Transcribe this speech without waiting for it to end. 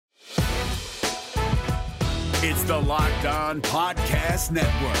It's the Locked On Podcast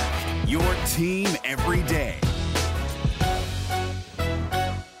Network, your team every day.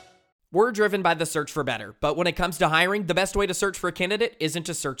 We're driven by the search for better, but when it comes to hiring, the best way to search for a candidate isn't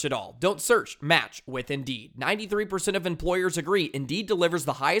to search at all. Don't search, match with Indeed. 93% of employers agree Indeed delivers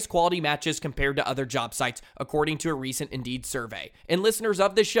the highest quality matches compared to other job sites, according to a recent Indeed survey. And listeners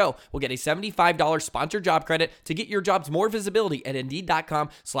of this show will get a $75 sponsored job credit to get your jobs more visibility at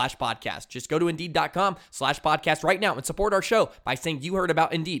Indeed.com/podcast. Just go to Indeed.com/podcast right now and support our show by saying you heard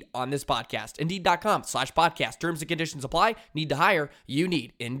about Indeed on this podcast. Indeed.com/podcast. Terms and conditions apply. Need to hire? You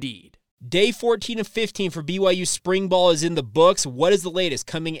need Indeed. Day 14 of 15 for BYU Spring Ball is in the books. What is the latest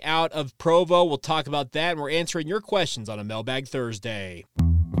coming out of Provo? We'll talk about that, and we're answering your questions on a Mailbag Thursday.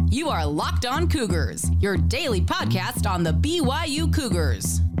 You are Locked On Cougars, your daily podcast on the BYU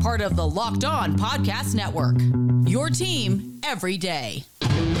Cougars. Part of the Locked On Podcast Network, your team every day.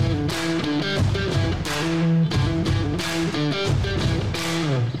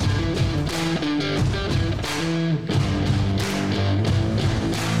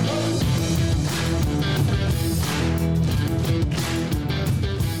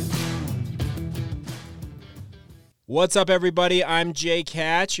 What's up, everybody? I'm Jake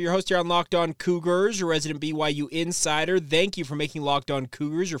Hatch, your host here on Locked On Cougars, your resident BYU insider. Thank you for making Locked On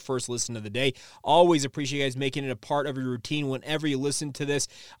Cougars your first listen of the day. Always appreciate you guys making it a part of your routine whenever you listen to this.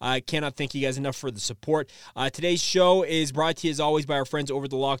 I cannot thank you guys enough for the support. Today's show is brought to you, as always, by our friends over at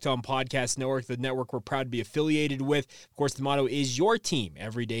the Locked On Podcast Network, the network we're proud to be affiliated with. Of course, the motto is your team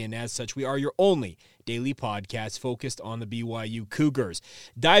every day, and as such, we are your only daily podcast focused on the BYU Cougars.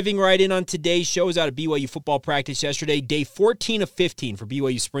 Diving right in on today's show is out of BYU football practice yesterday, day 14 of 15 for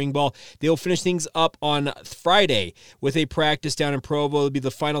BYU Spring Ball. They'll finish things up on Friday with a practice down in Provo. It'll be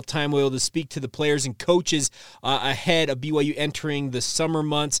the final time we'll be able to speak to the players and coaches ahead of BYU entering the summer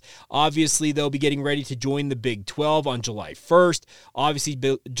months. Obviously, they'll be getting ready to join the Big 12 on July 1st. Obviously,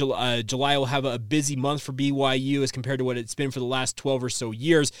 July will have a busy month for BYU as compared to what it's been for the last 12 or so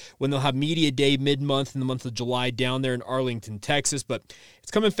years, when they'll have Media Day mid-month in the month of July down there in Arlington, Texas. But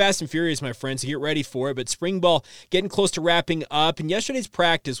it's coming fast and furious, my friends, so get ready for it. But spring ball getting close to wrapping up, and yesterday's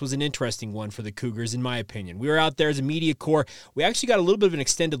practice was an interesting one for the Cougars, in my opinion. We were out there as a media corps. We actually got a little bit of an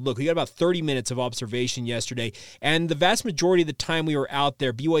extended look. We got about 30 minutes of observation yesterday, and the vast majority of the time we were out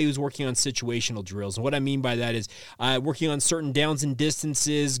there, BYU was working on situational drills. And what I mean by that is working on certain downs and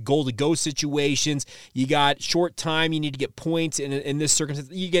distances, goal-to-go situations. You got short time, you need to get points in this circumstance.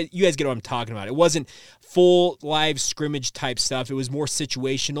 You guys get what I'm talking about. It wasn't full live scrimmage type stuff. It was more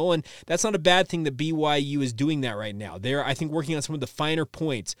situational, and that's not a bad thing that BYU is doing that right now. They're, I think, working on some of the finer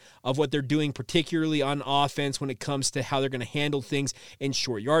points of what they're doing, particularly on offense when it comes to how they're going to handle things in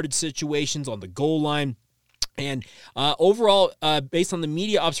short yardage situations on the goal line. And overall, based on the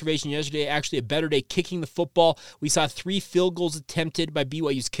media observation yesterday, actually a better day kicking the football. We saw 3 field goals attempted by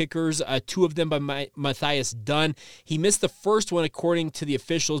BYU's kickers, 2 of them by Matthias Dunn. He missed the first one according to the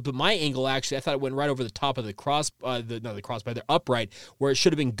officials, but my angle, actually, I thought it went right over the top of the by the upright, where it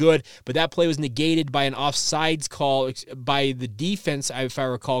should have been good. But that play was negated by an offsides call by the defense, if I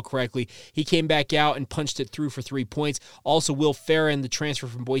recall correctly. He came back out and punched it through for 3 points. Also, Will Farron, the transfer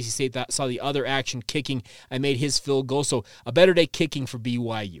from Boise State, that saw the other action kicking and made his field goal. So a better day kicking for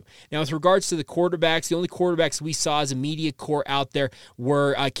BYU. Now, with regards to the quarterbacks, the only quarterbacks we saw as a media corps out there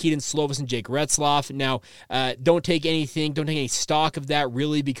were Keaton Slovis and Jake Retzloff. Now, don't take any stock of that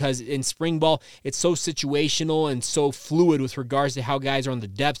really, because in spring ball, it's so situational and so fluid with regards to how guys are on the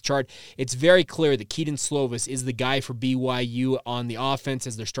depth chart. It's very clear that Keaton Slovis is the guy for BYU on the offense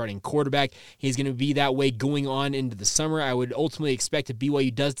as their starting quarterback. He's going to be that way going on into the summer. I would ultimately expect that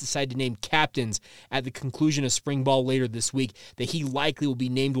BYU does decide to name captains at the conclusion of spring ball later this week, that he likely will be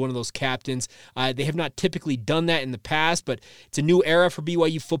named one of those captains. They have not typically done that in the past, but it's a new era for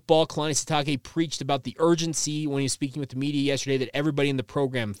BYU football. Kalani Sitake preached about the urgency when he was speaking with the media yesterday that everybody in the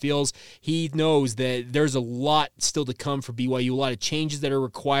program feels. He knows that there's a lot still to come for BYU, a lot of changes that are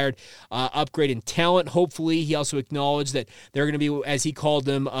required, upgrade in talent, hopefully. He also acknowledged that they're going to be, as he called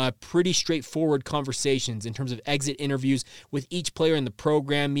them, pretty straightforward conversations in terms of exit interviews with each player in the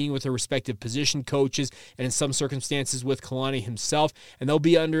program, meeting with their respective position coaches, and in some circumstances with Kalani himself, and they'll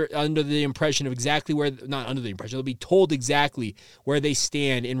be under the impression of exactly where, not under the impression, they'll be told exactly where they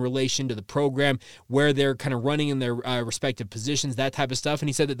stand in relation to the program, where they're kind of running in their respective positions, that type of stuff. And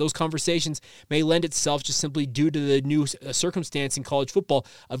he said that those conversations may lend itself just simply due to the new circumstance in college football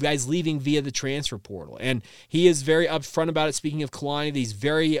of guys leaving via the transfer portal. And he is very upfront about it. Speaking of Kalani, he's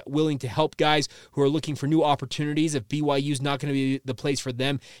very willing to help guys who are looking for new opportunities. If BYU's not going to be the place for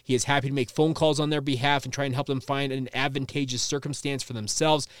them, he is happy to make phone calls on their behalf, staff and try and help them find an advantageous circumstance for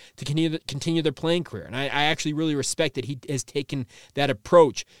themselves to continue their playing career. And I actually really respect that he has taken that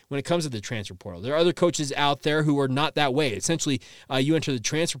approach when it comes to the transfer portal. There are other coaches out there who are not that way. Essentially, you enter the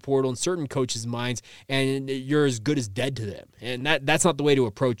transfer portal in certain coaches' minds, and you're as good as dead to them. And that's not the way to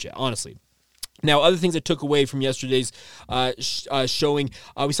approach it, honestly. Now, other things I took away from yesterday's showing,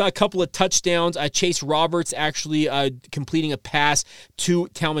 we saw a couple of touchdowns. Chase Roberts actually completing a pass to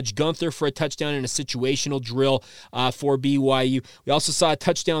Talmadge Gunther for a touchdown in a situational drill for BYU. We also saw a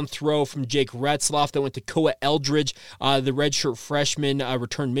touchdown throw from Jake Retzloff that went to Koa Eldridge, the redshirt freshman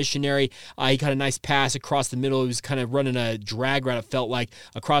return missionary. He got a nice pass across the middle. He was kind of running a drag route, it felt like,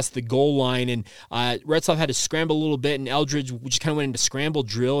 across the goal line. And Retzloff had to scramble a little bit, and Eldridge just kind of went into scramble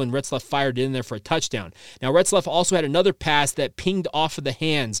drill, and Retzloff fired in there for a touchdown. Now, Retzloff also had another pass that pinged off of the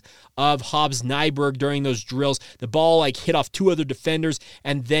hands of Hobbs Nyberg during those drills. The ball hit off two other defenders,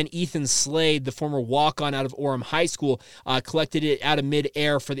 and then Ethan Slade, the former walk-on out of Orem High School, collected it out of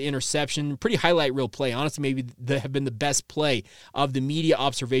mid-air for the interception. Pretty highlight reel play. Honestly, maybe have been the best play of the media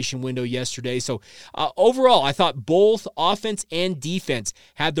observation window yesterday. So overall, I thought both offense and defense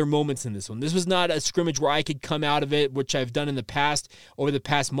had their moments in this one. This was not a scrimmage where I could come out of it, which I've done in the past, over the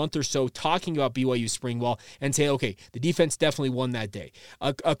past month or so, talking about BYU spring ball and say, okay, the defense definitely won that day.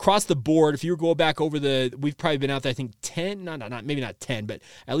 Across the board, if you go back over we've probably been out there, I think 10, maybe not 10, but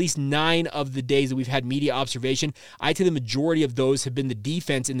at least 9 of the days that we've had media observation, I'd say the majority of those have been the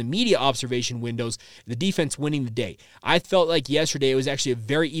defense in the media observation windows, the defense winning the day. I felt like yesterday it was actually a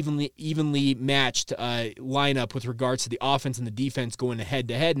very evenly matched lineup with regards to the offense and the defense going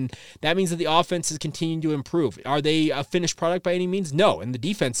head-to-head, and that means that the offense is continuing to improve. Are they a finished product by any means? No, and the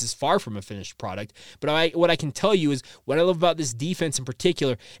defense is far from a finished product. But what I can tell you is what I love about this defense in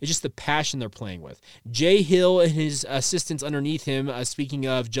particular is just the passion they're playing with. Jay Hill and his assistants underneath him, speaking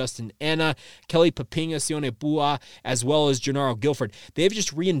of Justin Enna, Kelly Papinga, Sione Bua, as well as Gennaro Guilford, they've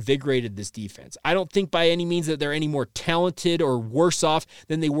just reinvigorated this defense. I don't think by any means that they're any more talented or worse off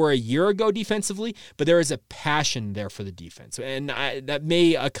than they were a year ago defensively, but there is a passion there for the defense. And that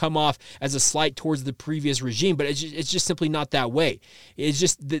may come off as a slight towards the previous regime, but it's just simply not that way. It's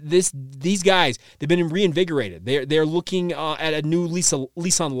just these guys, they've been reinvigorated. They're looking at a new lease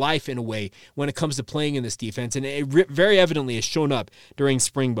on life in a way when it comes to playing in this defense, and it very evidently has shown up during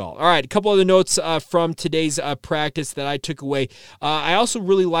spring ball. All right, a couple other notes from today's practice that I took away. I also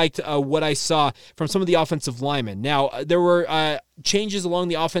really liked what I saw from some of the offensive linemen. Now, there were changes along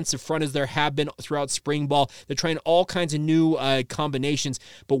the offensive front as there have been throughout spring ball. They're trying all kinds of new combinations,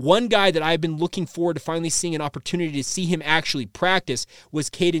 but one guy that I've been looking forward to finally seeing an opportunity to see him actually practice was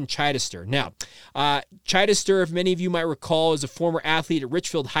Caden Chidester. Now, Chidester, if many of you might recall, is a former athlete at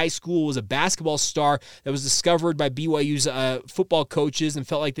Richfield High School, was a basketball star that was discovered by BYU's football coaches and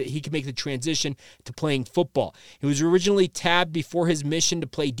felt like that he could make the transition to playing football. He was originally tabbed before his mission to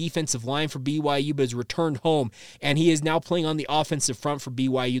play defensive line for BYU, but has returned home, and he is now playing on the offensive front for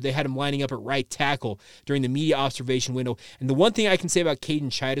BYU. They had him lining up at right tackle during the media observation window. And the one thing I can say about Caden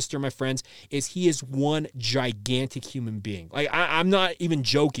Chidester, my friends, is he is one gigantic human being. I'm not even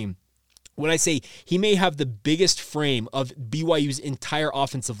joking when I say he may have the biggest frame of BYU's entire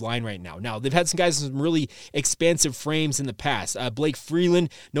offensive line right now. Now, they've had some guys with some really expansive frames in the past. Blake Freeland,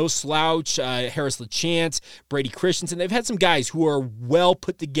 no slouch, Harris LaChance, Brady Christensen. They've had some guys who are well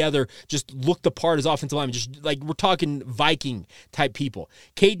put together, just look the part as offensive linemen. Just like we're talking Viking-type people.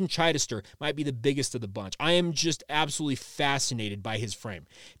 Caden Chidester might be the biggest of the bunch. I am just absolutely fascinated by his frame.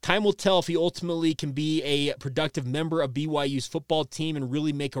 Time will tell if he ultimately can be a productive member of BYU's football team and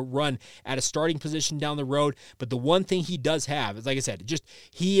really make a run at a starting position down the road. But the one thing he does have is, like I said, just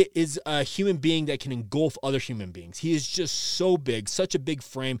he is a human being that can engulf other human beings. He is just so big, such a big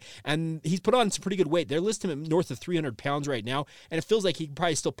frame, and he's put on some pretty good weight. They're listing him north of 300 pounds right now, and it feels like he can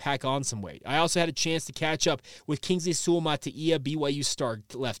probably still pack on some weight. I also had a chance to catch up with Kingsley Sewell-Mataia, BYU star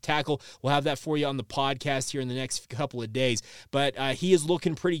left tackle. We'll have that for you on the podcast here in the next couple of days. But he is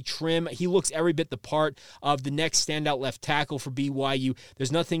looking pretty trim. He looks every bit the part of the next standout left tackle for BYU.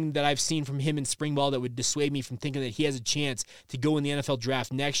 There's nothing that I've seen from him in spring ball that would dissuade me from thinking that he has a chance to go in the NFL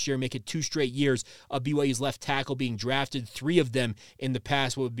draft next year and make it 2 straight years of BYU's left tackle being drafted, 3 of them in the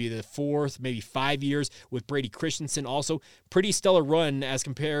past, what would be the 4th, maybe 5 years with Brady Christensen. Also, pretty stellar run as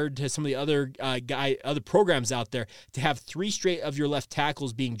compared to some of the other other programs out there to have 3 straight of your left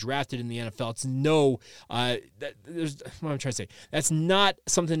tackles being drafted in the NFL. It's what I'm trying to say. That's not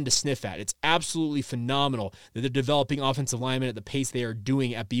something to sniff at. It's absolutely phenomenal that they're developing offensive linemen at the pace they are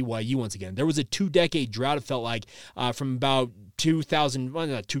doing at BYU once again. There was a 2-decade drought, it felt like, from about 2000, well,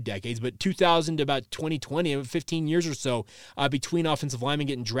 not 2 decades, but 2000 to about 2020, 15 years or so between offensive linemen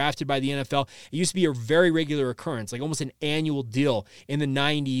getting drafted by the NFL. It used to be a very regular occurrence, like almost an annual deal in the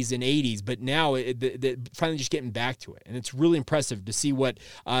 90s and 80s, but now they're finally just getting back to it. And it's really impressive to see what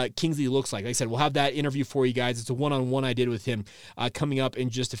Kingsley looks like. Like I said, we'll have that interview for you guys. It's a one-on-one I did with him coming up in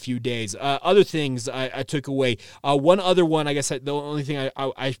just a few days. Other things I took away. One other one, I guess the only thing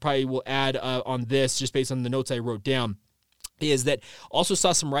I probably will add on this, just based on the notes I wrote down, is that also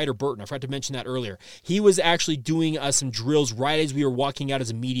saw some Ryder Burton. I forgot to mention that earlier. He was actually doing some drills right as we were walking out as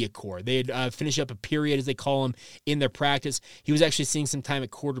a media corps. They had finished up a period, as they call them, in their practice. He was actually seeing some time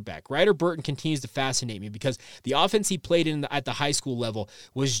at quarterback. Ryder Burton continues to fascinate me because the offense he played in at the high school level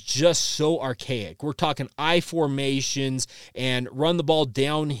was just so archaic. We're talking I formations and run the ball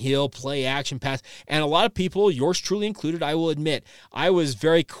downhill, play action pass. And a lot of people, yours truly included, I will admit, I was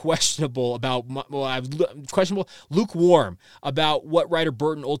very questionable about, lukewarm about what Ryder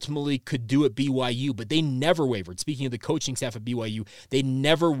Burton ultimately could do at BYU, but they never wavered. Speaking of the coaching staff at BYU, they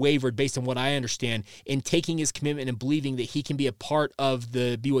never wavered, based on what I understand, in taking his commitment and believing that he can be a part of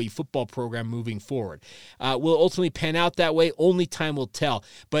the BYU football program moving forward. Will it ultimately pan out that way? Only time will tell.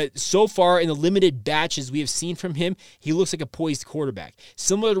 But so far, in the limited batches we have seen from him, he looks like a poised quarterback.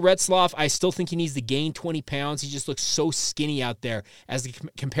 Similar to Retzloff, I still think he needs to gain 20 pounds. He just looks so skinny out there as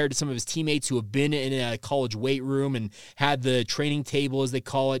compared to some of his teammates who have been in a college weight room and had the training table, as they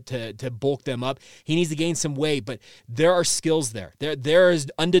call it, to bulk them up. He needs to gain some weight, but there are skills there. There is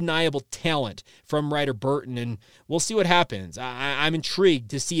undeniable talent from Ryder Burton, and we'll see what happens. I'm intrigued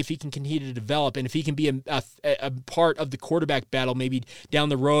to see if he can continue to develop and if he can be a part of the quarterback battle maybe down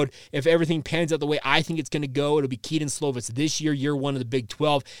the road. If everything pans out the way I think it's going to go, it'll be Keaton Slovis this year 1 of the Big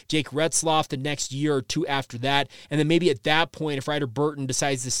 12, Jake Retzloff the next year or two after that, and then maybe at that point, if Ryder Burton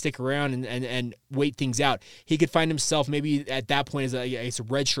decides to stick around and wait things out, he could find himself maybe at that point as a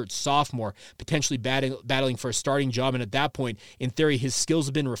redshirt sophomore, potentially battling for a starting job. And at that point, in theory, his skills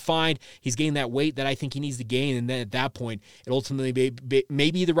have been refined. He's gained that weight that I think he needs to gain. And then at that point, it ultimately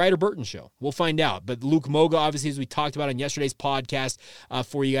may be the Ryder Burton show. We'll find out. But Luke Moga, obviously, as we talked about on yesterday's podcast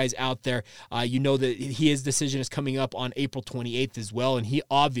for you guys out there, you know that his decision is coming up on April 28th as well. And he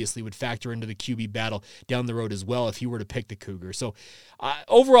obviously would factor into the QB battle down the road as well if he were to pick the Cougars. So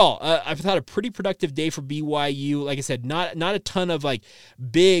overall, I've thought a pretty productive day for BYU. Like I said, not a ton of like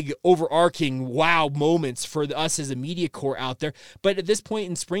big overarching wow moments for us as a media corps out there. But at this point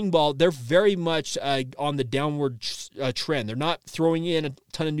in spring ball, they're very much on the downward trend. They're not throwing in a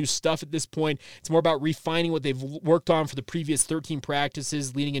ton of new stuff at this point. It's more about refining what they've worked on for the previous 13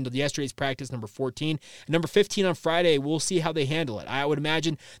 practices leading into yesterday's practice, number 14. And number 15 on Friday, we'll see how they handle it. I would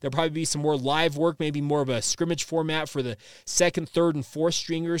imagine there'll probably be some more live work, maybe more of a scrimmage format for the second, third, and fourth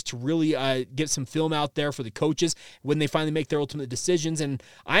stringers to really get some film out there for the coaches when they finally make their ultimate decisions. And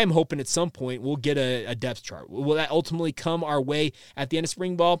I am hoping at some point we'll get a depth chart. Will that ultimately come our way at the end of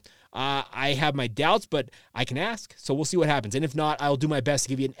spring ball? I have my doubts, but I can ask. So we'll see what happens. And if not, I'll do my best to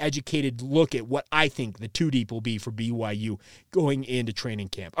give you an educated look at what I think the 2 deep will be for BYU going into training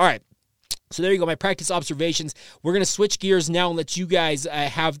camp. All right. So there you go, my practice observations. We're going to switch gears now and let you guys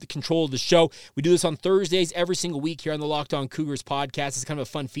have the control of the show. We do this on Thursdays every single week here on the Locked On Cougars podcast. It's kind of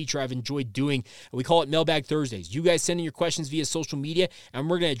a fun feature I've enjoyed doing. We call it Mailbag Thursdays. You guys send in your questions via social media, and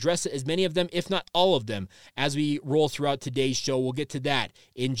we're going to address as many of them, if not all of them, as we roll throughout today's show. We'll get to that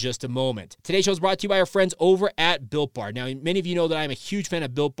in just a moment. Today's show is brought to you by our friends over at Built Bar. Now, many of you know that I'm a huge fan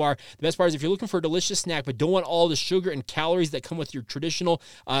of Built Bar. The best part is if you're looking for a delicious snack but don't want all the sugar and calories that come with your traditional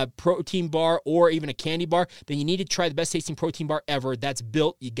protein bar or even a candy bar, then you need to try the best tasting protein bar ever. That's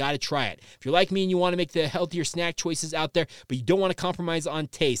Built. You got to try it. If you're like me and you want to make the healthier snack choices out there, but you don't want to compromise on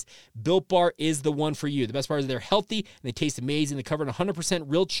taste, Built Bar is the one for you. The best part is they're healthy and they taste amazing. They're covered in 100%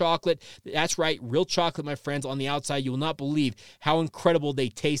 real chocolate. That's right, real chocolate, my friends. On the outside, you will not believe how incredible they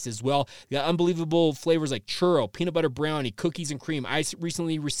taste as well. They got unbelievable flavors like churro, peanut butter brownie, cookies and cream. I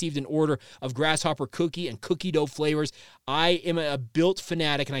recently received an order of grasshopper cookie and cookie dough flavors. I am a Built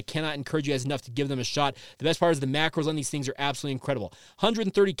fanatic, and I cannot encourage you guys enough to give them a shot. The best part is the macros on these things are absolutely incredible.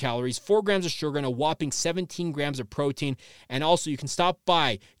 130 calories, 4 grams of sugar, and a whopping 17 grams of protein. And also, you can stop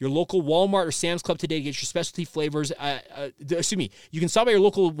by your local Walmart or Sam's Club today to get your specialty flavors. You can stop by your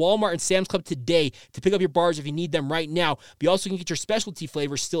local Walmart and Sam's Club today to pick up your bars if you need them right now. But you also can get your specialty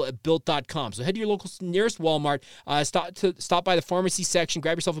flavors still at Built.com. So head to your local nearest Walmart, stop by the pharmacy section,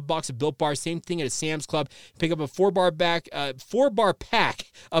 grab yourself a box of Built Bars. Same thing at a Sam's Club. Pick up a 4-bar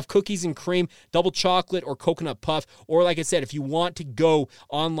pack of cookies and cream, double chocolate, or coconut puff. Or like I said, if you want to go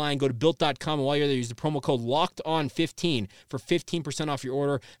online, go to built.com, and while you're there, use the promo code LOCKEDON15 for 15% off your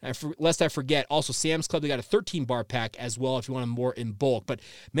order. And lest I forget, also Sam's Club, they got a 13-bar pack as well if you want them more in bulk. But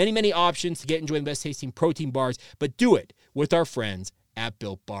many, many options to enjoy the best tasting protein bars, but do it with our friends at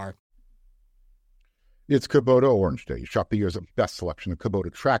Built Bar. It's Kubota Orange Day. Shop the year's best selection of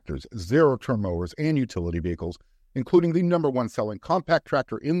Kubota tractors, zero-turn mowers, and utility vehicles, including the #1 selling compact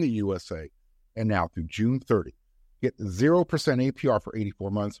tractor in the USA. And now through June 30, get 0% APR for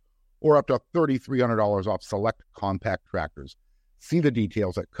 84 months or up to $3,300 off select compact tractors. See the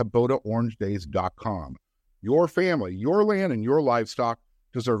details at KubotaOrangeDays.com. Your family, your land, and your livestock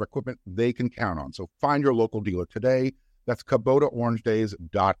deserve equipment they can count on. So find your local dealer today. That's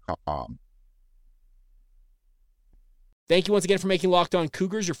KubotaOrangeDays.com. Thank you once again for making Locked On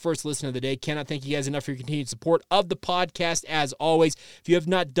Cougars your first listen of the day. Cannot thank you guys enough for your continued support of the podcast. As always, if you have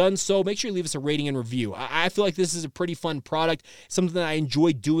not done so, make sure you leave us a rating and review. I feel like this is a pretty fun product, something that I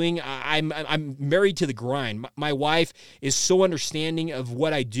enjoy doing. I'm married to the grind. My wife is so understanding of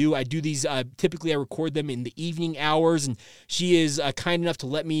what I do. I do these, typically I record them in the evening hours, and she is kind enough to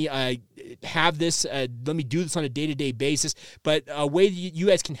let me have this, let me do this on a day-to-day basis. But a way that you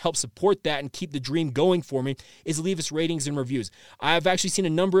guys can help support that and keep the dream going for me is leave us ratings and reviews. I've actually seen a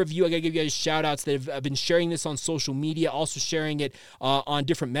number of you, I gotta give you guys shout outs, that have been sharing this on social media, also sharing it on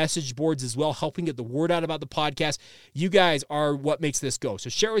different message boards as well, helping get the word out about the podcast. You guys are what makes this go.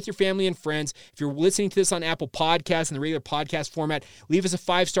 So share it with your family and friends. If you're listening to this on Apple Podcasts in the regular podcast format, leave us a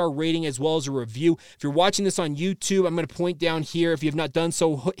 5-star rating as well as a review. If you're watching this on YouTube, I'm going to point down here. If you have not done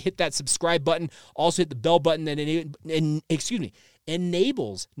so, hit that subscribe button. Also hit the bell button that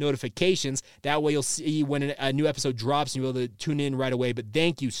enables notifications. That way you'll see when a new episode drops and you'll be able to tune in right away. But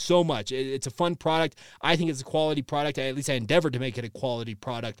thank you so much. It's a fun product. I think it's a quality product. At least I endeavored to make it a quality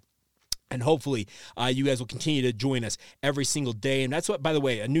product. And hopefully you guys will continue to join us every single day. And that's what, by the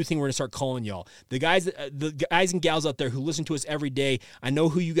way, a new thing we're going to start calling y'all. The guys and gals out there who listen to us every day, I know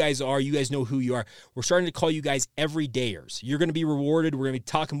who you guys are. You guys know who you are. We're starting to call you guys everydayers. You're going to be rewarded. We're going to be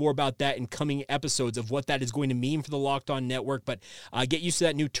talking more about that in coming episodes of what that is going to mean for the Locked On Network. But get used to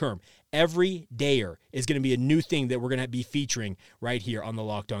that new term. Every dayer is going to be a new thing that we're going to be featuring right here on the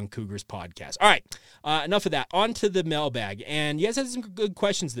Locked On Cougars podcast. All right, enough of that. On to the mailbag. And you guys had some good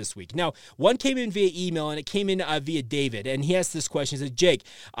questions this week. Now, one came in via email, and it came in via David. And he asked this question. He said, Jake,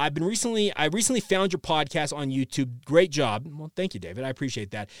 I recently found your podcast on YouTube. Great job. Well, thank you, David. I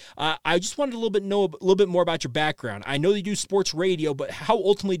appreciate that. I just wanted to know a little bit more about your background. I know you do sports radio, but how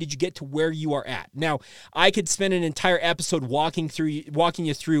ultimately did you get to where you are at? Now, I could spend an entire episode walking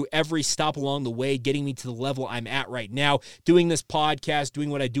you through every stop along the way, getting me to the level I'm at right now, doing this podcast,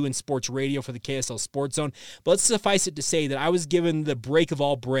 doing what I do in sports radio for the KSL Sports Zone. But let's suffice it to say that I was given the break of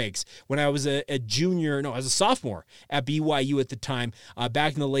all breaks when I was a sophomore at BYU at the time,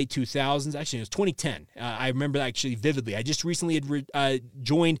 back in the late 2000s. Actually, it was 2010. I remember that actually vividly. I just recently had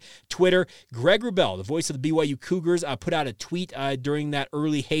joined Twitter. Greg Wrubell, the voice of the BYU Cougars, put out a tweet during that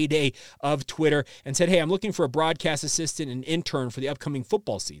early heyday of Twitter and said, hey, I'm looking for a broadcast assistant and intern for the upcoming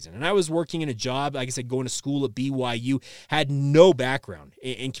football season. And I was working in a job, like I said, going to school at BYU, had no background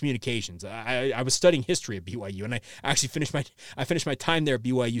in communications. I was studying history at BYU, and I actually finished my time there at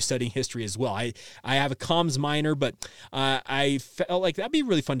BYU studying history as well. I have a comms minor, but I felt like that'd be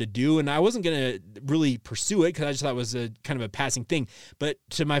really fun to do, and I wasn't going to really pursue it because I just thought it was a kind of a passing thing. But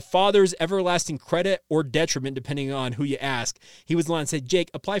to my father's everlasting credit or detriment, depending on who you ask, he was the one that said,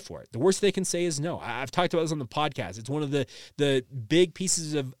 Jake, apply for it. The worst they can say is no. I've talked about this on the podcast. It's one of the big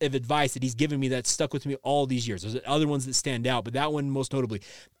pieces of advice that he's given me that stuck with me all these years. There's other ones that stand out, but that one most notably.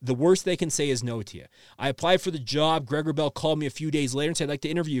 The worst they can say is no to you. I applied for the job. Greg Wrubell called me a few days later and said, I'd like to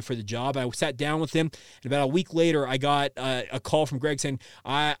interview you for the job. I sat down with him, and about a week later, I got a call from Greg saying,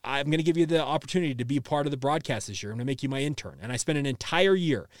 I'm going to give you the opportunity to be a part of the broadcast this year. I'm going to make you my intern. And I spent an entire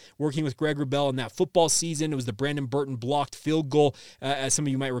year working with Greg Wrubell in that football season. It was the Brandon Burton blocked field goal, as some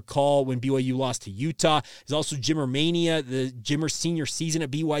of you might recall, when BYU lost to Utah. There's also Jimmer Mania, the Jimmer senior season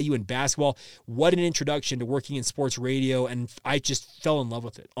at BYU in basketball. What an introduction to working in sports radio, and I just fell in love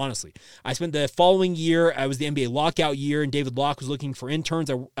with it, honestly. I spent the following year, I was the NBA lockout year, and David Locke was looking for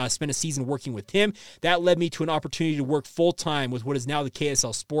interns. I spent a season working with him. That led me to an opportunity to work full-time with what is now the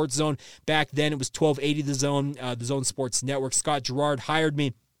KSL Sports Zone. Back then, it was 1280 The Zone Sports Network. Scott Gerard hired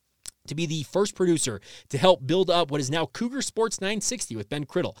me to be the first producer to help build up what is now Cougar Sports 960 with Ben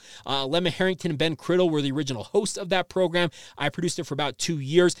Criddle. Lemma Harrington and Ben Criddle were the original hosts of that program. I produced it for about 2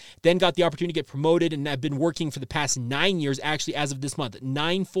 years, then got the opportunity to get promoted, and I've been working for the past 9 years, actually as of this month,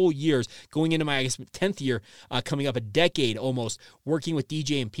 9 full years, going into my 10th year, coming up a decade almost, working with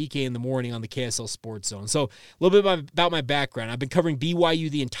DJ and PK in the morning on the KSL Sports Zone. So a little bit about my background. I've been covering BYU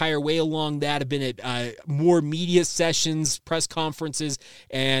the entire way along that. I've been at more media sessions, press conferences,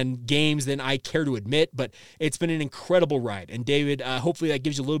 and games than I care to admit, but it's been an incredible ride. And David, hopefully that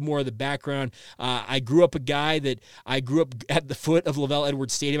gives you a little more of the background. I grew up at the foot of Lavelle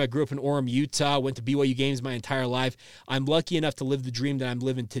Edwards Stadium. I grew up in Orem, Utah, went to BYU games my entire life. I'm lucky enough to live the dream that I'm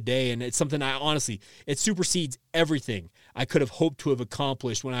living today, and it's something it supersedes everything I could have hoped to have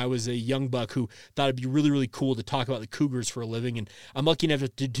accomplished when I was a young buck who thought it'd be really, really cool to talk about the Cougars for a living. And I'm lucky enough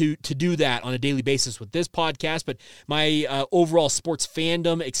to do that on a daily basis with this podcast. But my overall sports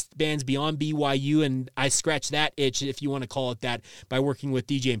fandom expands beyond BYU, and I scratch that itch, if you want to call it that, by working with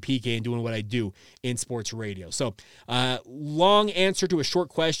DJ and PK and doing what I do in sports radio. So long answer to a short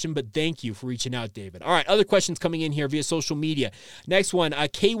question, but thank you for reaching out, David. All right, other questions coming in here via social media. Next one,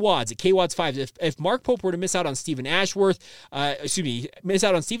 K-Wads at K-Wads5. If Mark Pope were to miss out on Stephen Ashworth,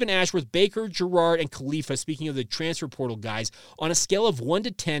 Baker, Gerard, and Khalifa, speaking of the transfer portal guys, on a scale of 1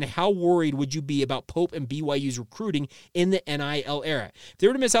 to 10, how worried would you be about Pope and BYU's recruiting in the NIL era? If they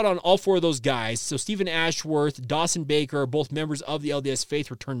were to miss out on all 4 of those guys, so Stephen Ashworth, Dawson Baker are both members of the LDS Faith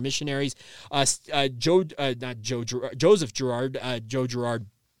Returned Missionaries. Joseph Gerard, Joe Gerard,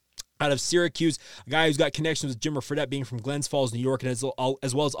 out of Syracuse, a guy who's got connections with Jimmer Fredette being from Glens Falls, New York, and as well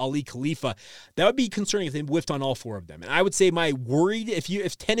as Ali Khalifa. That would be concerning if they whiffed on all 4 of them. And I would say my worried,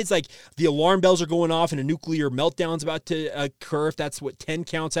 if 10 is like the alarm bells are going off and a nuclear meltdown's about to occur, if that's what 10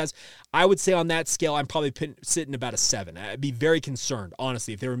 counts as, I would say on that scale, I'm probably sitting about a 7. I'd be very concerned,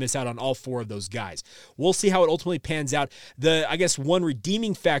 honestly, if they were to miss out on all 4 of those guys. We'll see how it ultimately pans out. I guess one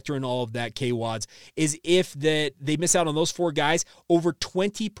redeeming factor in all of that, K-Wads, is if they miss out on those 4 guys, over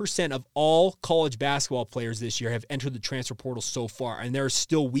 20% of all college basketball players this year have entered the transfer portal so far, and there are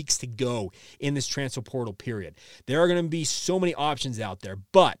still weeks to go in this transfer portal period. There are going to be so many options out there,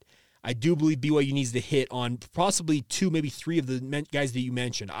 but I do believe BYU needs to hit on possibly 2, maybe 3 of the guys that you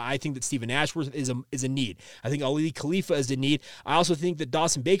mentioned. I think that Stephen Ashworth is a need. I think Ali Khalifa is a need. I also think that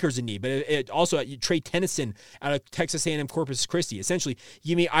Dawson Baker is a need. But also Trey Tennyson out of Texas A&M Corpus Christi. Essentially,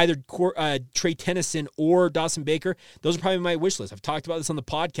 you mean either Trey Tennyson or Dawson Baker. Those are probably my wish list. I've talked about this on the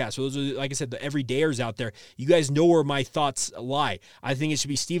podcast. So those are, like I said, the everydayers out there. You guys know where my thoughts lie. I think it should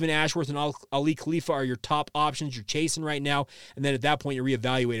be Stephen Ashworth and Ali Khalifa are your top options you're chasing right now. And then at that point, you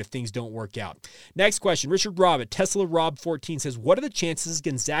reevaluate if things don't work out. Next question, Richard Robb at Tesla Rob 14 says, what are the chances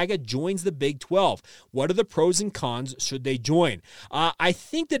Gonzaga joins the Big 12? What are the pros and cons should they join? I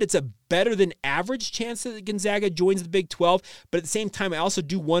think that it's a better than average chance that Gonzaga joins the Big 12, but at the same time, I also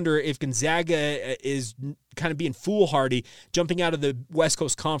do wonder if Gonzaga is kind of being foolhardy jumping out of the West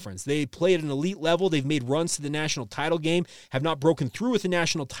Coast Conference. They play at an elite level. They've made runs to the national title game, have not broken through with the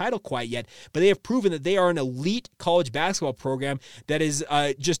national title quite yet, but they have proven that they are an elite college basketball program that is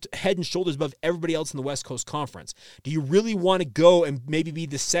just head and shoulders above everybody else in the West Coast Conference. Do you really want to go and maybe be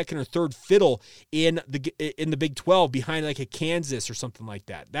the second or third fiddle in the Big 12 behind like a Kansas or something like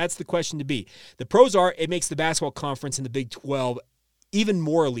that? That's the question to be. The pros are it makes the basketball conference in the Big 12 even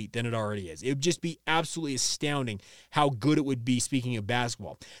more elite than it already is. It would just be absolutely astounding how good it would be, speaking of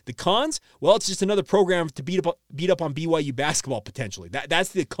basketball. The cons? Well, it's just another program to beat up on BYU basketball potentially. That's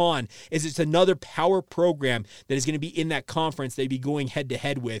the con, is it's another power program that is going to be in that conference they'd be going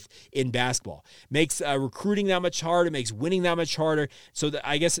head-to-head with in basketball. Makes recruiting that much harder, makes winning that much harder. So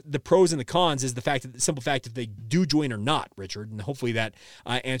I guess the pros and the cons is the simple fact if they do join or not, Richard, and hopefully that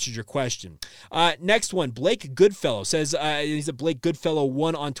answers your question. Next one, Blake Goodfellow says, he's a Blake Goodfellow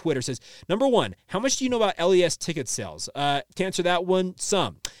 1 on Twitter, says, number 1, how much do you know about LES ticket sales? To answer that one,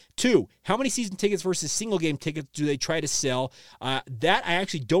 some. 2, how many season tickets versus single game tickets do they try to sell? That I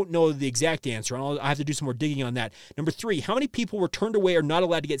actually don't know the exact answer. I have to do some more digging on that. Number 3, how many people were turned away or not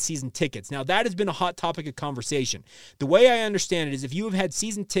allowed to get season tickets? Now, that has been a hot topic of conversation. The way I understand it is if you have had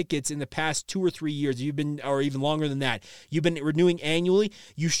season tickets in the past 2 or 3 years, or even longer than that, you've been renewing annually,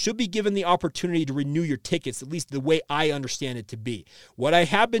 you should be given the opportunity to renew your tickets, at least the way I understand it to be. What I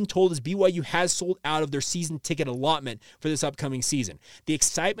have been told is BYU has sold out of their season ticket allotment for this upcoming season. The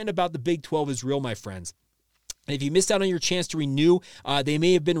excitement about the Big 12 is real, my friends. And if you missed out on your chance to renew, they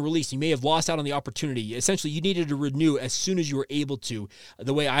may have been released. You may have lost out on the opportunity. Essentially, you needed to renew as soon as you were able to,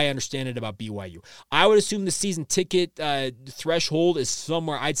 the way I understand it about BYU. I would assume the season ticket threshold is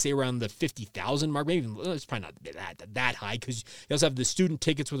somewhere, I'd say, around the 50,000 mark. Maybe even, it's probably not that high, because you also have the student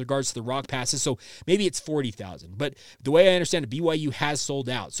tickets with regards to the rock passes, so maybe it's 40,000. But the way I understand it, BYU has sold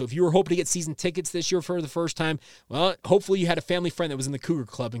out. So if you were hoping to get season tickets this year for the first time, well, hopefully you had a family friend that was in the Cougar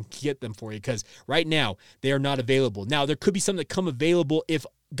Club and could get them for you, because right now they are not available. Now, there could be some that come available if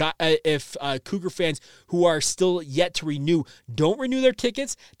Cougar fans who are still yet to renew don't renew their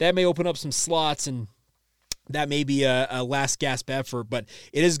tickets. That may open up some slots, and that may be a last gasp effort, but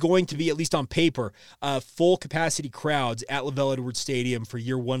it is going to be, at least on paper, full capacity crowds at LaVell Edwards Stadium for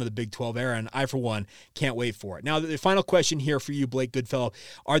year one of the Big 12 era, and I, for one, can't wait for it. Now, the final question here for you, Blake Goodfellow: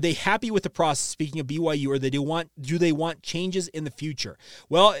 are they happy with the process, speaking of BYU, or do they want changes in the future?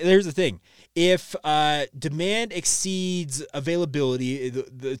 Well, here's the thing. If demand exceeds availability,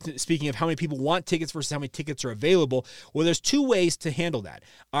 speaking of how many people want tickets versus how many tickets are available, well, there's two ways to handle that.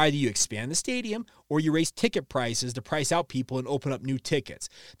 Either you expand the stadium, or you raise ticket prices to price out people and open up new tickets.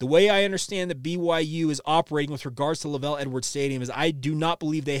 The way I understand that BYU is operating with regards to LaVell Edwards Stadium is I do not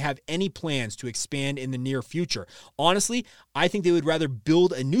believe they have any plans to expand in the near future. Honestly, I think they would rather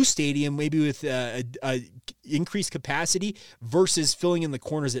build a new stadium, maybe with increased capacity, versus filling in the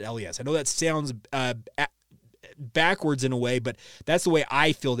corners at LES. I know that sounds backwards in a way, but that's the way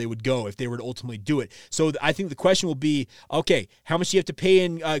I feel they would go if they were to ultimately do it. So I think the question will be, okay, how much do you have to pay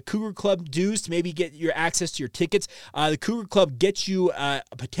in Cougar Club dues to maybe get your access to your tickets? The Cougar Club gets you a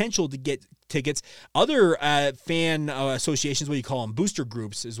potential to get tickets. Other fan associations, what do you call them? Booster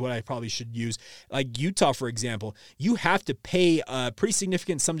groups is what I probably should use. Like Utah, for example, you have to pay a pretty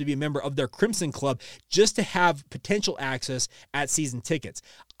significant sum to be a member of their Crimson Club just to have potential access at season tickets.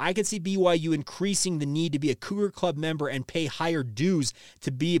 I could see BYU increasing the need to be a Cougar Club member and pay higher dues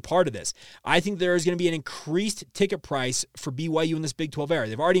to be a part of this. I think there is going to be an increased ticket price for BYU in this Big 12 era.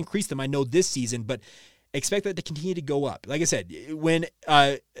 They've already increased them, I know, this season, but expect that to continue to go up. Like I said, when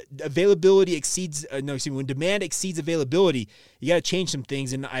availability exceeds, when demand exceeds availability, you got to change some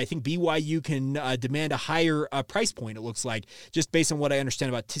things, and I think BYU can demand a higher price point, it looks like, just based on what I understand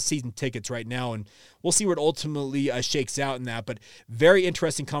about season tickets right now, and we'll see where it ultimately shakes out in that, but very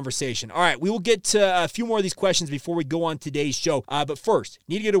interesting conversation. All right, we will get to a few more of these questions before we go on today's show, but first,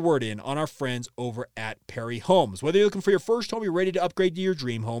 need to get a word in on our friends over at Perry Homes. Whether you're looking for your first home, you're ready to upgrade to your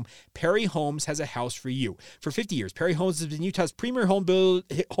dream home, Perry Homes has a house for you. For 50 years, Perry Homes has been Utah's premier home builder,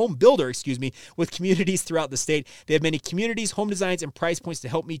 with communities throughout the state. They have many communities, home designs, and price points to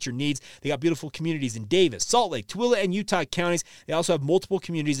help meet your needs. They got beautiful communities in Davis, Salt Lake, Tooele, and Utah counties. They also have multiple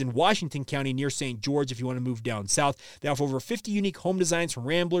communities in Washington County near St. George if you want to move down south. They offer over 50 unique home designs, from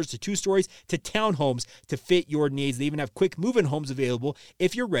ramblers to 2-stories to townhomes, to fit your needs. They even have quick move-in homes available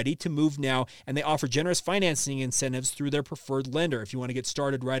if you're ready to move now, and they offer generous financing incentives through their preferred lender if you want to get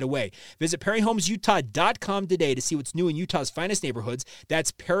started right away. Visit PerryHomesUtah.com today to see what's new in Utah's finest neighborhoods.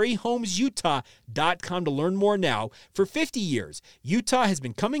 That's PerryHomesUtah.com to learn more now. For 50 years, Utah has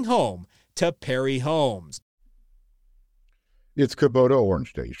been coming home to Perry Homes. It's Kubota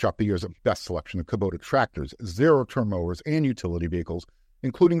Orange Day. Shop the year's best selection of Kubota tractors, zero-turn mowers, and utility vehicles,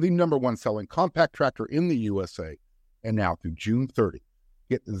 including the #1 selling compact tractor in the USA. And now through June 30,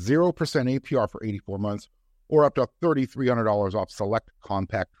 get 0% APR for 84 months or up to $3,300 off select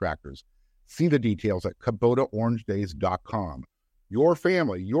compact tractors. See the details at KubotaOrangeDays.com. Your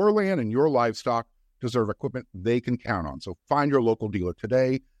family, your land, and your livestock deserve equipment they can count on. So find your local dealer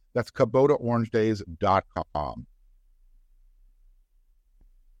today. That's KubotaOrangeDays.com.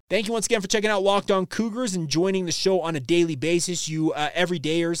 Thank you once again for checking out Locked On Cougars and joining the show on a daily basis. You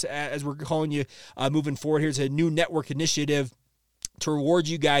everydayers, as we're calling you moving forward, here's a new network initiative to reward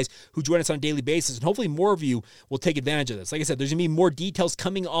you guys who join us on a daily basis, and hopefully more of you will take advantage of this. Like I said, there's going to be more details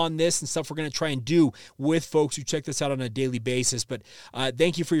coming on this and stuff we're going to try and do with folks who check this out on a daily basis, but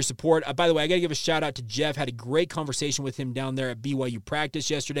thank you for your support. By the way, I got to give a shout out to Jeff. Had a great conversation with him down there at BYU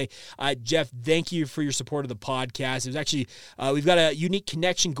practice yesterday. Jeff, thank you for your support of the podcast. It was actually, we've got a unique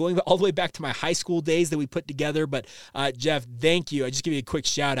connection going all the way back to my high school days that we put together, but Jeff, thank you. I just give you a quick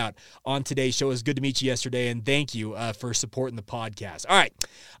shout out on today's show. It was good to meet you yesterday, and thank you for supporting the podcast. All right,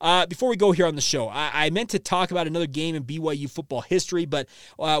 before we go here on the show, I meant to talk about another game in BYU football history, but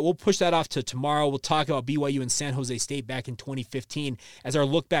we'll push that off to tomorrow. We'll talk about BYU and San Jose State back in 2015 as our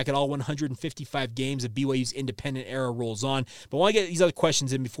look back at all 155 games of BYU's independent era rolls on. But I want to get these other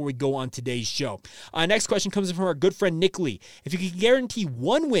questions in before we go on today's show. Next question comes in from our good friend Nick Lee. If you could guarantee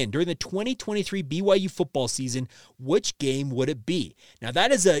one win during the 2023 BYU football season, which game would it be? Now,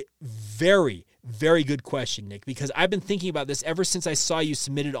 that is a very, Very good question, Nick, because I've been thinking about this ever since I saw you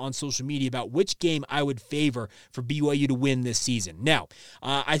submitted on social media about which game I would favor for BYU to win this season. Now,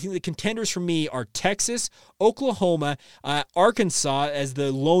 I think the contenders for me are Texas, Oklahoma, Arkansas as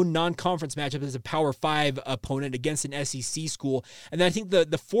the lone non-conference matchup as a Power 5 opponent against an SEC school. And then I think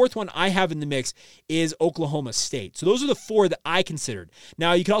the fourth one I have in the mix is Oklahoma State. So those are the four that I considered.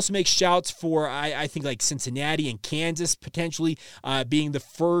 Now, you can also make shouts for, I think, like Cincinnati and Kansas potentially being the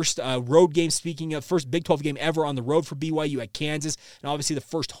first road game, speaking of first Big 12 game ever on the road for BYU at Kansas, and obviously the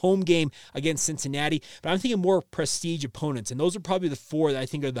first home game against Cincinnati. But I'm thinking more prestige opponents, and those are probably the four that I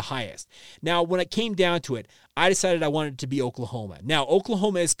think are the highest. Now, when it came down to it, I decided I wanted it to be Oklahoma. Now,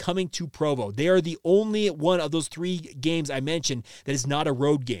 Oklahoma is coming to Provo. They are the only one of those three games I mentioned that is not a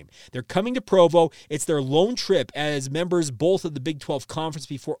road game. They're coming to Provo. It's their lone trip as members both of the Big 12 Conference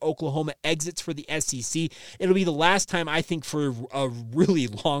before Oklahoma exits for the SEC. It'll be the last time, I think, for a really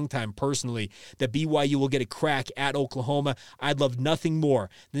long time personally, that BYU will get a crack at Oklahoma. I'd love nothing more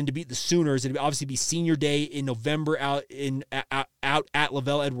than to beat the Sooners. It'd obviously be senior day in November out at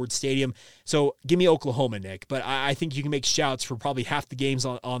Lavelle Edwards Stadium. So give me Oklahoma, Nick. But I think you can make shouts for probably half the games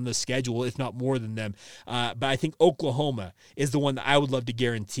on the schedule, if not more than them. But I think Oklahoma is the one that I would love to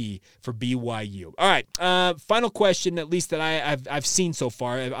guarantee for BYU. All right, final question, at least that I've seen so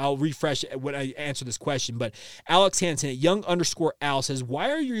far. I'll refresh when I answer this question. But Alex Hansen at Young_Al says,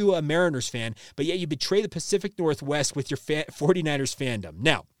 why are you a Mariners fan, but yet you betray the Pacific Northwest with your 49ers fandom?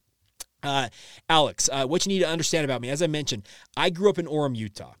 Now, Alex, what you need to understand about me, as I mentioned, I grew up in Orem,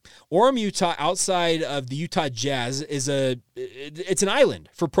 Utah. Orem, Utah, outside of the Utah Jazz, it's an island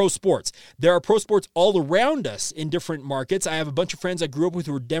for pro sports. There are pro sports all around us in different markets. I have a bunch of friends I grew up with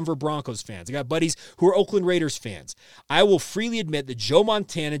who are Denver Broncos fans. I got buddies who are Oakland Raiders fans. I will freely admit that Joe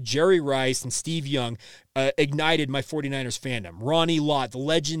Montana, Jerry Rice, and Steve Young ignited my 49ers fandom. Ronnie Lott, the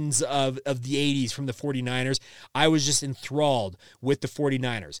legends of the 80s from the 49ers. I was just enthralled with the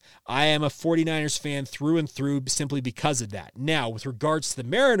 49ers. I am a 49ers fan through and through simply because of that. Now, with regards to the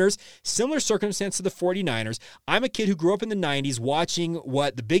Mariners, similar circumstance to the 49ers. I'm a kid who grew up in the 90s watching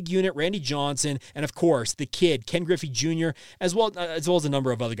the big unit, Randy Johnson, and of course, the kid, Ken Griffey Jr., as well as a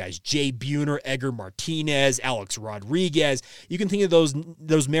number of other guys, Jay Buhner, Edgar Martinez, Alex Rodriguez. You can think of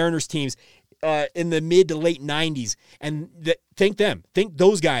those Mariners teams in the mid to late 90s, and thank them. Thank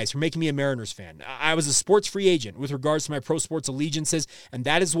those guys for making me a Mariners fan. I was a sports free agent with regards to my pro sports allegiances, and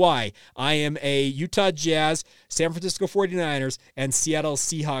that is why I am a Utah Jazz, San Francisco 49ers, and Seattle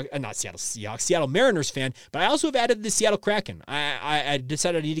Mariners fan, but I also have added the Seattle Kraken. I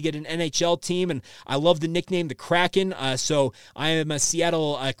decided I need to get an NHL team, and I love the nickname, the Kraken, so I am a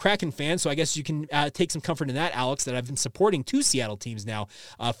Seattle Kraken fan, so I guess you can take some comfort in that, Alex, that I've been supporting two Seattle teams now,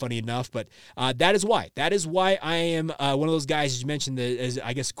 funny enough, but that is why. That is why I am one of those guys, as you mentioned, that is,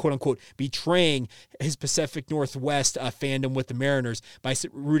 I guess, quote-unquote, betraying his Pacific Northwest fandom with the Mariners by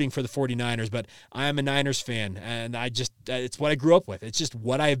rooting for the 49ers. But I am a Niners fan, and it's what I grew up with. It's just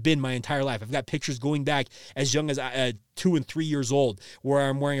what I have been my entire life. I've got pictures going back as young as 2 and 3 years old where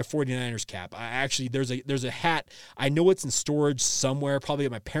I'm wearing a 49ers cap. There's a hat. I know it's in storage somewhere, probably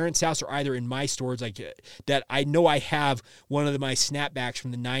at my parents' house or either in my storage, that I know I have one of my snapbacks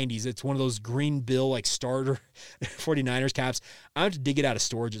from the 90s. It's one of those green bill starter 49ers caps. I have to dig it out of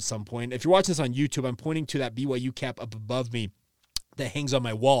storage at some point. If you're watching this on YouTube, I'm pointing to that BYU cap up above me that hangs on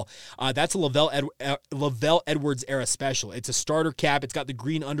my wall. That's a Lavelle Edwards era special. It's a starter cap. It's got the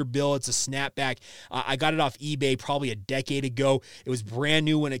green underbill. It's a snapback. I got it off eBay probably a decade ago. It was brand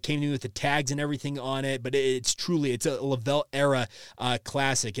new when it came to me with the tags and everything on it, but it's a Lavelle era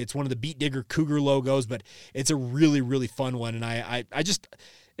classic. It's one of the Beat Digger Cougar logos, but it's a really, really fun one, and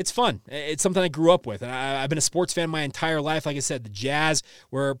it's fun. It's something I grew up with. And I've been a sports fan my entire life. Like I said, the Jazz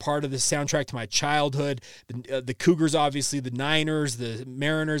were part of the soundtrack to my childhood. The Cougars, obviously, the Niners, the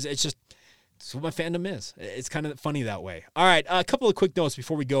Mariners. It's what my fandom is. It's kind of funny that way. All right, a couple of quick notes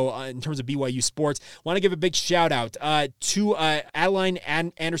before we go in terms of BYU sports. Want to give a big shout out to Adeline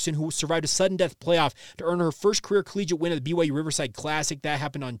Anderson, who survived a sudden death playoff to earn her first career collegiate win at the BYU Riverside Classic. That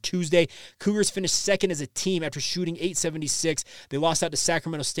happened on Tuesday. Cougars finished second as a team after shooting .876. They lost out to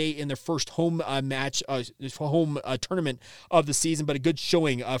Sacramento State in their first home tournament of the season, but a good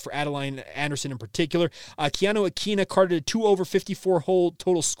showing for Adeline Anderson in particular. Keanu Aquina carded a 2 over 54 hole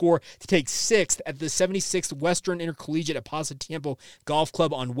total score to take 6th at the 76th Western Intercollegiate at Pasatiempo Golf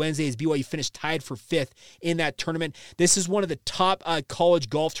Club on Wednesday as BYU finished tied for 5th in that tournament. This is one of the top college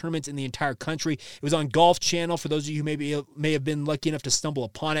golf tournaments in the entire country. It was on Golf Channel. For those of you who may have been lucky enough to stumble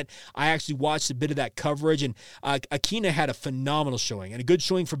upon it, I actually watched a bit of that coverage, and Akina had a phenomenal showing and a good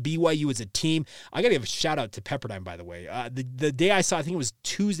showing for BYU as a team. I got to give a shout out to Pepperdine, by the way. The day I saw, I think it was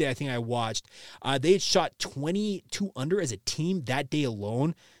Tuesday, I watched, they had shot 22 under as a team that day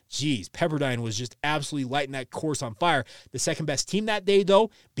alone. Jeez, Pepperdine was just absolutely lighting that course on fire. The second best team that day, though,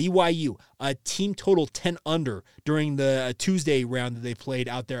 BYU, a team total 10 under during the Tuesday round that they played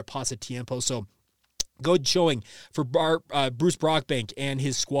out there at Pasatiempo. So good showing for Bruce Brockbank and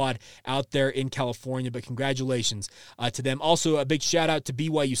his squad out there in California, but congratulations to them. Also, a big shout-out to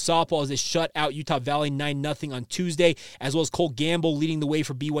BYU softball as they shut out Utah Valley 9-0 on Tuesday, as well as Cole Gamble leading the way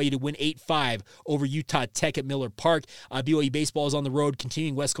for BYU to win 8-5 over Utah Tech at Miller Park. BYU baseball is on the road,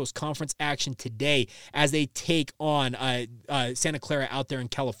 continuing West Coast Conference action today as they take on Santa Clara out there in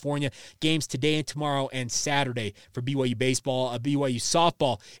California. Games today and tomorrow and Saturday for BYU baseball. BYU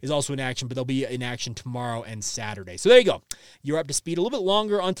softball is also in action, but they'll be in action tomorrow and Saturday. So there you go. You're up to speed. A little bit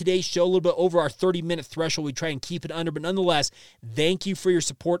longer on today's show, a little bit over our 30-minute threshold. We try and keep it under, but nonetheless, thank you for your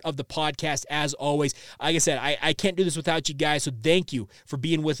support of the podcast as always. Like I said, I can't do this without you guys, so thank you for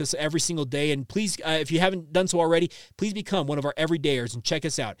being with us every single day. And please, if you haven't done so already, please become one of our everydayers and check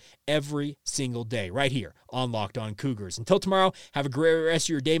us out every single day right here on Locked On Cougars. Until tomorrow, have a great rest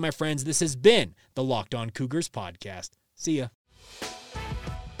of your day, my friends. This has been the Locked On Cougars podcast. See ya.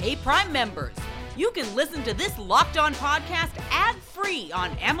 Hey, Prime members, you can listen to this Locked On podcast ad-free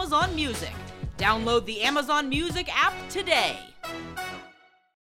on Amazon Music. Download the Amazon Music app today.